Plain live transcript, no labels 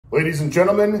Ladies and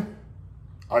gentlemen,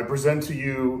 I present to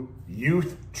you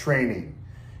youth training.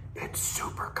 It's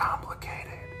super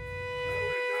complicated.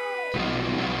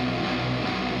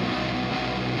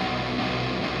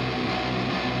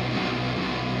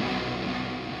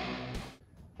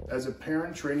 As a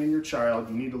parent training your child,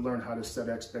 you need to learn how to set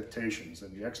expectations.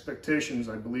 And the expectations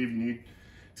I believe you need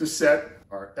to set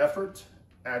are effort,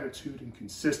 attitude, and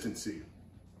consistency.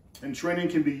 And training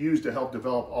can be used to help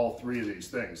develop all three of these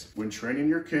things. When training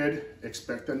your kid,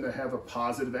 expect them to have a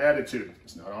positive attitude.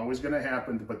 It's not always going to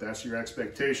happen, but that's your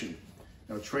expectation.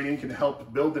 Now, training can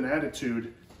help build an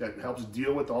attitude that helps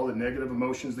deal with all the negative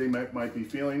emotions they might be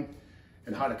feeling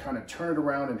and how to kind of turn it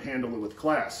around and handle it with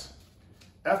class.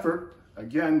 Effort,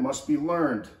 again, must be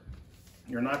learned.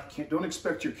 Don't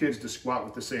expect your kids to squat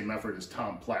with the same effort as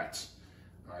Tom Platz,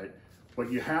 all right?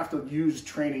 But you have to use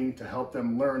training to help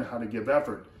them learn how to give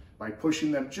effort by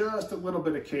pushing them just a little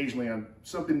bit occasionally on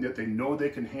something that they know they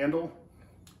can handle,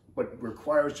 but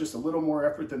requires just a little more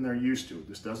effort than they're used to.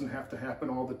 This doesn't have to happen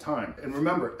all the time. And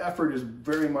remember, effort is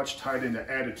very much tied into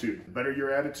attitude. The better your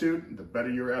attitude, the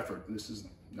better your effort. And this is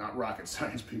not rocket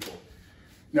science, people.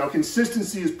 Now,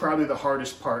 consistency is probably the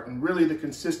hardest part, and really the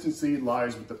consistency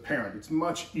lies with the parent. It's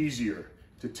much easier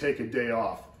to take a day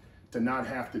off, to not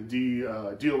have to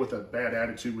deal with a bad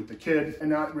attitude with the kid and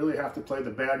not really have to play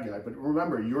the bad guy. But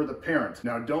remember, you're the parent.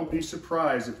 Now, don't be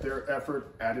surprised if their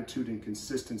effort, attitude, and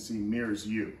consistency mirrors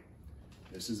you.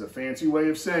 This is a fancy way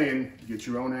of saying, get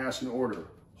your own ass in order.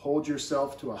 Hold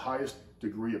yourself to a highest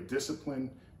degree of discipline,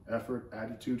 effort,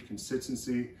 attitude,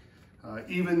 consistency,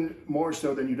 even more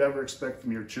so than you'd ever expect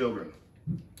from your children.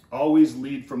 Always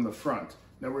lead from the front.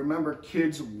 Now remember,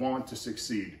 kids want to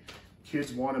succeed.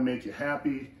 Kids want to make you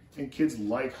happy, and kids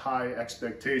like high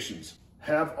expectations.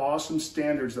 Have awesome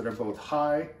standards that are both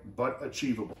high but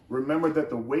achievable. Remember that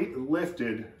the weight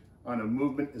lifted on a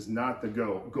movement is not the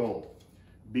goal.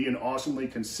 Being awesomely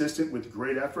consistent with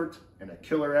great effort and a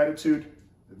killer attitude,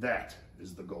 that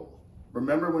is the goal.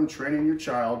 Remember, when training your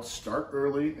child, start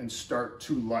early and start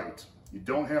too light. You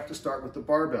don't have to start with the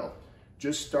barbell.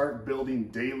 Just start building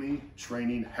daily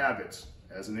training habits.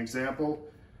 As an example,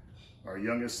 our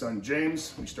youngest son,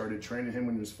 James, we started training him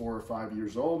when he was 4 or 5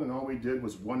 years old, and all we did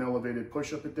was 1 elevated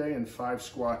push-up a day and 5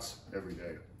 squats every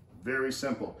day. Very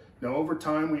simple. Now, over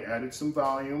time, we added some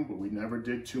volume, but we never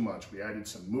did too much. We added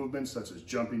some movements, such as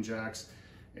jumping jacks,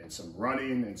 and some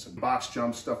running, and some box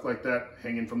jumps, stuff like that,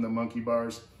 hanging from the monkey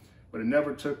bars. But it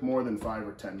never took more than 5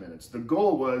 or 10 minutes. The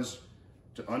goal was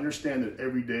to understand that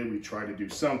every day we try to do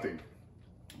something.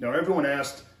 Now, everyone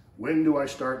asked, when do I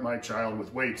start my child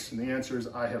with weights? And the answer is,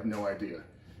 I have no idea.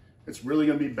 It's really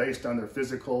going to be based on their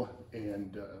physical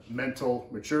and mental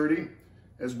maturity,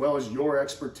 as well as your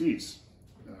expertise.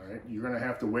 All right, you're going to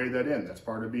have to weigh that in. That's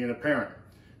part of being a parent.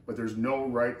 But there's no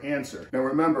right answer. Now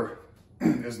remember,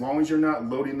 as long as you're not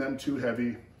loading them too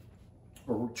heavy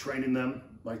or training them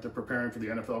like they're preparing for the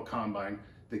NFL Combine,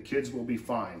 the kids will be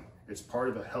fine. It's part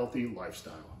of a healthy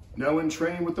lifestyle. Now, in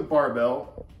training with the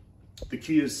barbell, the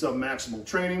key is submaximal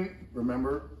training.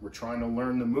 Remember, we're trying to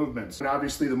learn the movements. And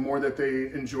obviously, the more that they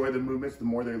enjoy the movements, the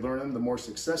more they learn them, the more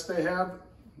success they have,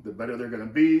 the better they're gonna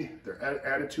be. Their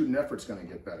attitude and effort's gonna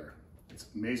get better. It's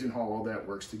amazing how all that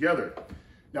works together.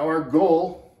 Now, our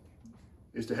goal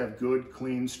is to have good,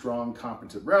 clean, strong,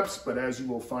 competent reps, but as you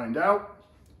will find out,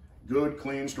 good,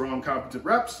 clean, strong, competent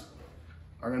reps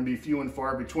are going to be few and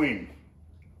far between.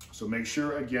 So make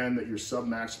sure, again, that you're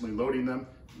sub-maximally loading them,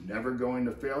 never going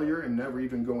to failure and never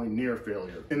even going near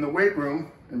failure. In the weight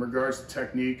room, in regards to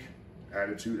technique,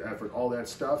 attitude, effort, all that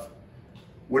stuff,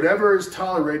 whatever is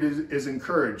tolerated is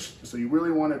encouraged. So you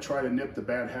really want to try to nip the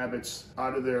bad habits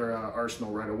out of their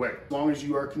arsenal right away. As long as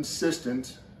you are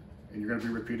consistent, and you're going to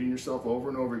be repeating yourself over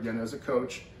and over again as a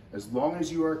coach, as long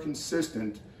as you are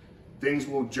consistent, things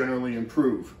will generally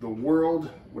improve. The world,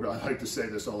 I like to say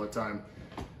this all the time,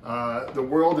 the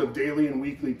world of daily and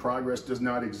weekly progress does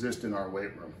not exist in our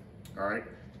weight room, all right?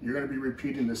 You're gonna be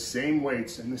repeating the same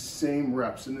weights and the same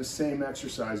reps and the same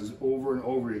exercises over and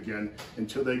over again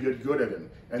until they get good at them,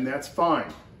 and that's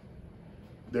fine.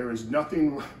 There is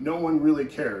nothing, no one really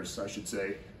cares, I should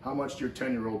say, how much your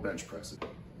 10-year-old bench presses.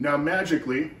 Now,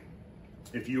 magically,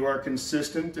 if you are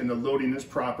consistent and the loading is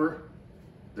proper,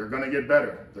 they're gonna get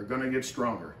better, they're gonna get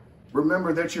stronger.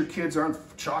 Remember that your kids aren't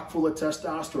chock full of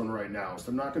testosterone right now, so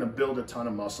they're not gonna build a ton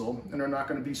of muscle, and they're not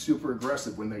gonna be super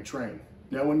aggressive when they train.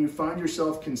 Now, when you find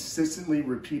yourself consistently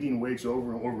repeating weights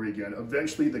over and over again,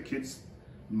 eventually the kid's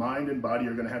mind and body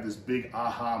are gonna have this big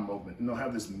aha moment, and they'll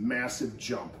have this massive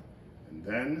jump. And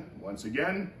then, once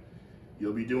again,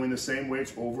 you'll be doing the same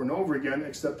weights over and over again,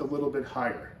 except a little bit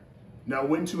higher. Now,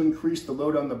 when to increase the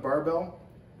load on the barbell?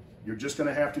 You're just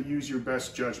gonna have to use your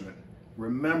best judgment.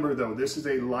 Remember though, this is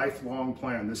a lifelong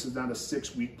plan. This is not a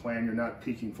 6-week plan. You're not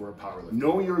peaking for a power lift.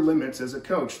 Know your limits as a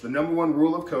coach. The number one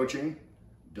rule of coaching,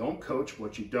 don't coach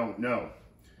what you don't know.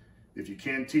 If you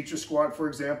can't teach a squat, for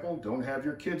example, don't have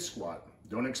your kids squat.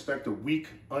 Don't expect a weak,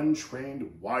 untrained,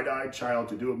 wide-eyed child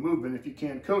to do a movement if you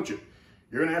can't coach it.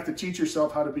 You're gonna have to teach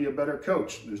yourself how to be a better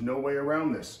coach. There's no way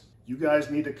around this. You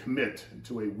guys need to commit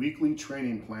to a weekly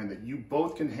training plan that you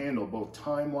both can handle, both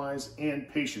time-wise and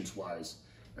patience-wise.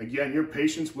 Again, your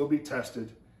patience will be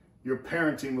tested, your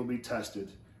parenting will be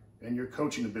tested, and your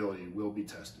coaching ability will be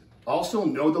tested. Also,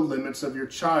 know the limits of your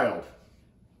child.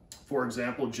 For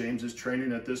example, James's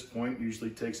training at this point usually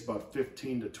takes about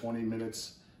 15 to 20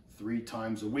 minutes 3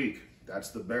 times a week. That's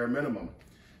the bare minimum.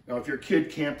 Now, if your kid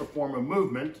can't perform a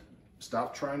movement,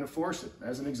 stop trying to force it.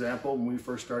 As an example, when we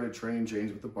first started training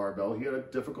James with the barbell, he had a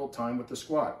difficult time with the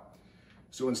squat.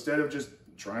 So instead of just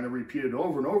trying to repeat it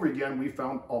over and over again, we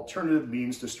found alternative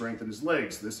means to strengthen his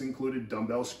legs. This included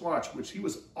dumbbell squats, which he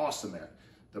was awesome at,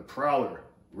 the prowler,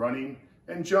 running,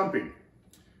 and jumping.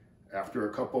 After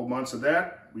a couple months of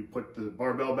that, we put the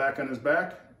barbell back on his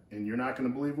back, and you're not gonna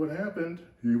believe what happened.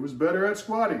 He was better at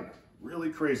squatting. Really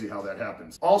crazy how that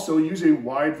happens. Also, use a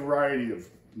wide variety of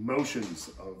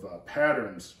motions, of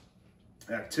patterns,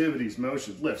 activities,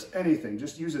 motions, lifts, anything.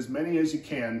 Just use as many as you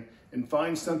can and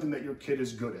find something that your kid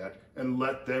is good at and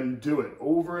let them do it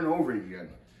over and over again.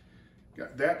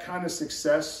 Got that kind of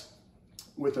success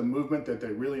with a movement that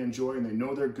they really enjoy and they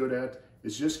know they're good at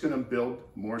is just gonna build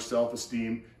more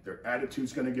self-esteem, their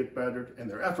attitude's gonna get better, and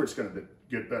their effort's gonna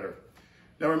get better.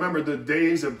 Now remember, the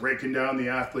days of breaking down the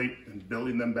athlete and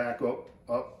building them back up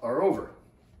are over.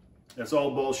 That's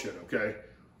all bullshit, okay?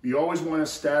 You always wanna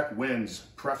stack wins,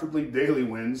 preferably daily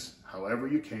wins, however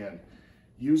you can.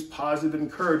 Use positive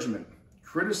encouragement.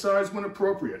 Criticize when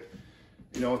appropriate.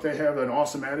 You know, if they have an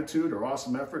awesome attitude or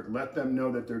awesome effort, let them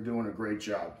know that they're doing a great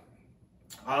job.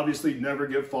 Obviously, never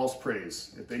give false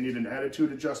praise. If they need an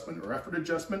attitude adjustment or effort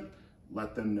adjustment,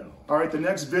 let them know. All right, the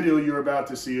next video you're about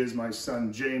to see is my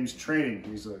son James training.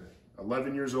 He's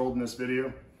 11 years old in this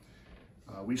video.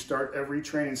 We start every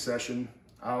training session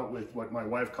out with what my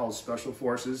wife calls special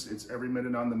forces. It's every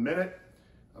minute on the minute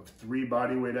of 3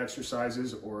 bodyweight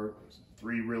exercises, or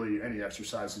 3 really any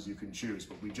exercises you can choose,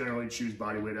 but we generally choose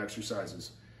bodyweight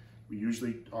exercises. We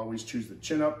usually always choose the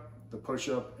chin up, the push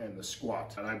up, and the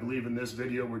squat. And I believe in this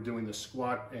video we're doing the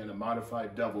squat and a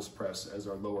modified devil's press as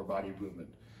our lower body movement.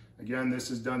 Again, this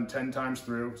is done 10 times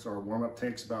through, so our warm-up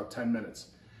takes about 10 minutes.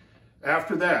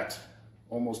 After that,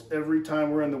 almost every time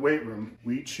we're in the weight room,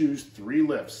 we choose 3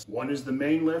 lifts. One is the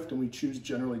main lift, and we choose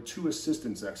generally 2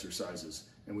 assistance exercises.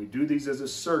 And we do these as a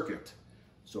circuit.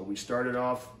 So we started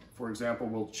off, for example,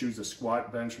 we'll choose the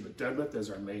squat, bench, or the deadlift as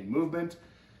our main movement.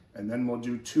 And then we'll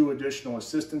do 2 additional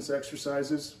assistance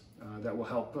exercises that will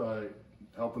help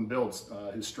him build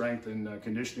his strength and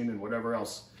conditioning and whatever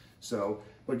else. So,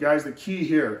 but guys, the key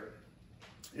here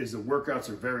is the workouts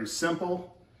are very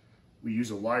simple. We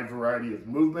use a wide variety of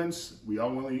movements. We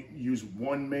only use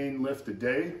 1 main lift a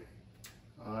day.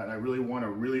 And I really want a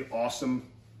really awesome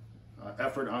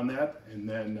effort on that. And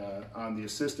then on the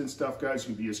assistance stuff, guys,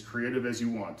 you can be as creative as you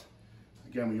want.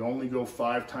 Again, we only go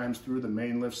 5 times through the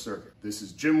main lift circuit. This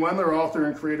is Jim Wendler, author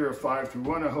and creator of 5 through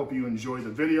 1. I hope you enjoy the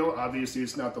video. Obviously,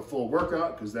 it's not the full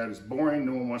workout because that is boring.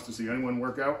 No one wants to see anyone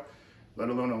work out, let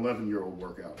alone an 11-year-old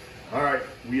workout. All right,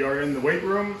 we are in the weight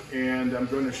room, and I'm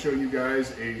going to show you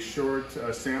guys a short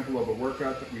sample of a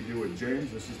workout that we do with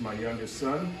James. This is my youngest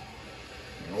son.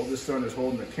 My oldest son is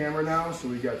holding the camera now, so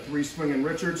we got 3 swinging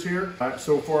Richards here.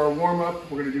 So for our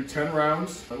warm-up, we're going to do 10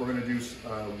 rounds. We're going to do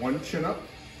 1 chin-up,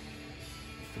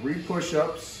 3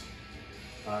 push-ups,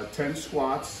 10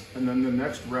 squats, and then the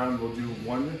next round we'll do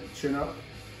 1 chin-up,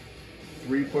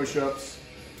 3 push-ups,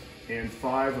 and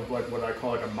 5 of like what I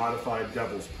call like a modified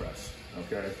devil's press,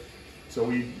 okay? So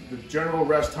the general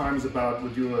rest time is about,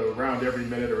 we'll do a round every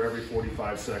minute or every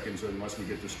 45 seconds unless we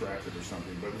get distracted or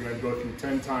something. But we're gonna go through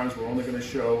 10 times, we're only gonna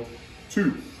show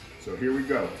 2. So here we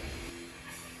go.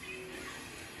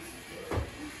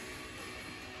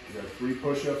 We got 3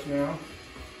 push-ups now.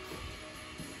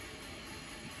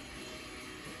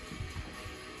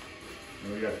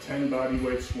 And we got 10 body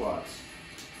weight squats.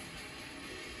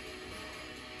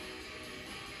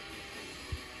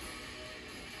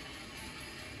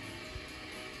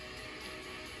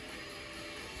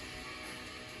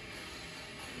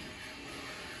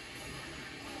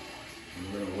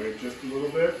 We're going to wait just a little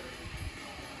bit,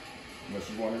 unless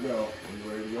you want to go. Are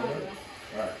you ready to go?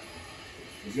 All right.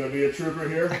 He's going to be a trooper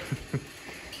here.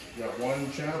 We got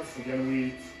 1 chop. Again,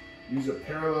 we use a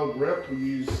parallel grip. We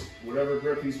use whatever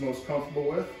grip he's most comfortable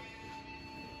with.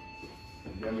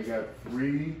 Again, we got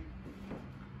 3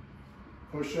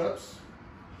 push-ups.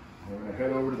 We're going to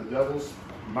head over to the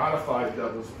modified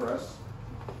devil's press,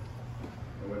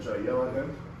 in which I yell at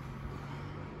him.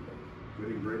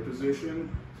 Good in great position,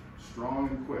 strong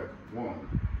and quick.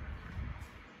 1,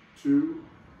 2,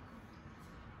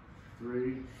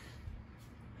 3,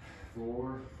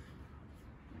 4,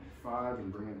 5,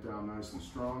 and bring it down nice and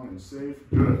strong and safe.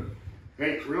 Good.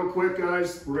 Hey, real quick,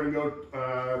 guys, we're going to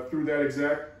go through that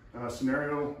exact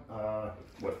scenario,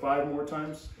 5 more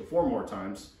times? 4 more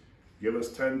times. Give us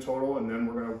 10 total, and then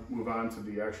we're going to move on to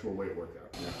the actual weight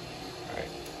workout. Yeah.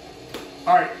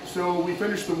 All right, so we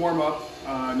finished the warm-up.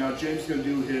 Now James is going to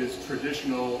do his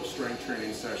traditional strength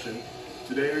training session.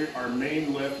 Today, our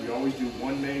main lift, we always do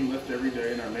one main lift every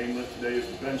day, and our main lift today is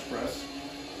the bench press.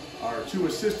 Our 2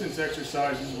 assistance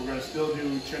exercises, we're going to still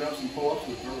do chin-ups and pull-ups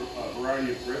with a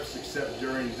variety of grips, except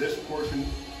during this portion,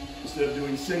 instead of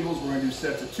doing singles, we're going to do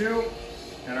sets of 2.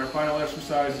 And our final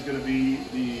exercise is going to be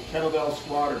the kettlebell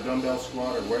squat or dumbbell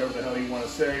squat or whatever the hell you want to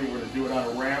say. We're going to do it on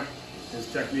a ramp.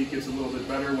 His technique gets a little bit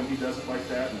better when he does it like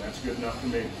that, and that's good enough for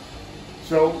me.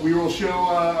 So we will show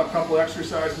a couple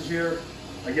exercises here.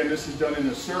 Again, this is done in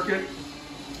a circuit.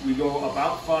 We go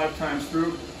about 5 times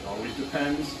through. It always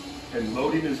depends. And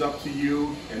loading is up to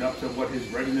you and up to what his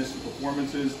readiness and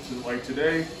performance is like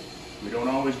today. We don't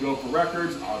always go for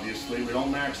records, obviously. We don't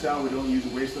max out. We don't use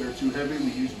weights that are too heavy.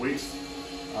 We use weights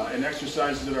and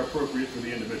exercises that are appropriate for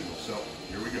the individual. So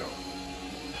here we go.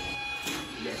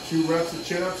 We got 2 reps of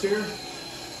chin-ups here.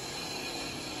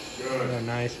 Good. Oh,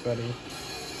 nice, buddy.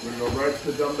 We're going to go right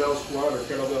to the dumbbell squat or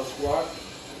kettlebell squat.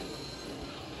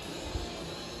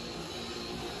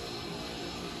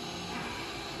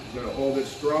 You're going to hold it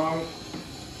strong.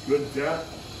 Good depth.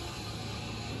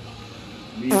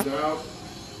 Knees out.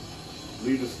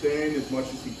 Leave a stain as much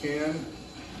as you can.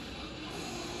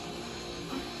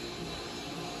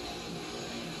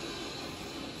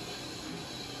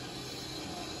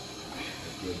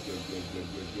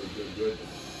 Good.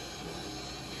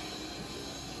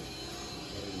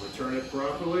 And return it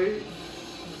properly.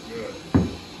 Good. All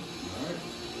right.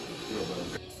 Good, buddy.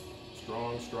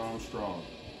 Strong.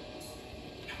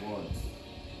 1,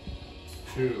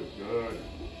 2.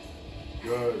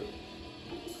 Good.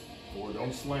 4.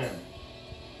 Don't slam.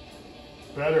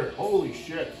 Better. Holy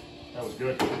shit. That was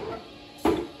good.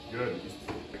 Good.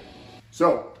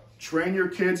 So, train your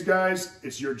kids, guys.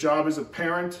 It's your job as a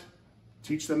parent.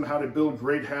 Teach them how to build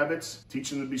great habits. Teach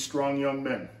them to be strong young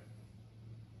men.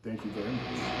 Thank you very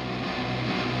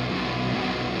much.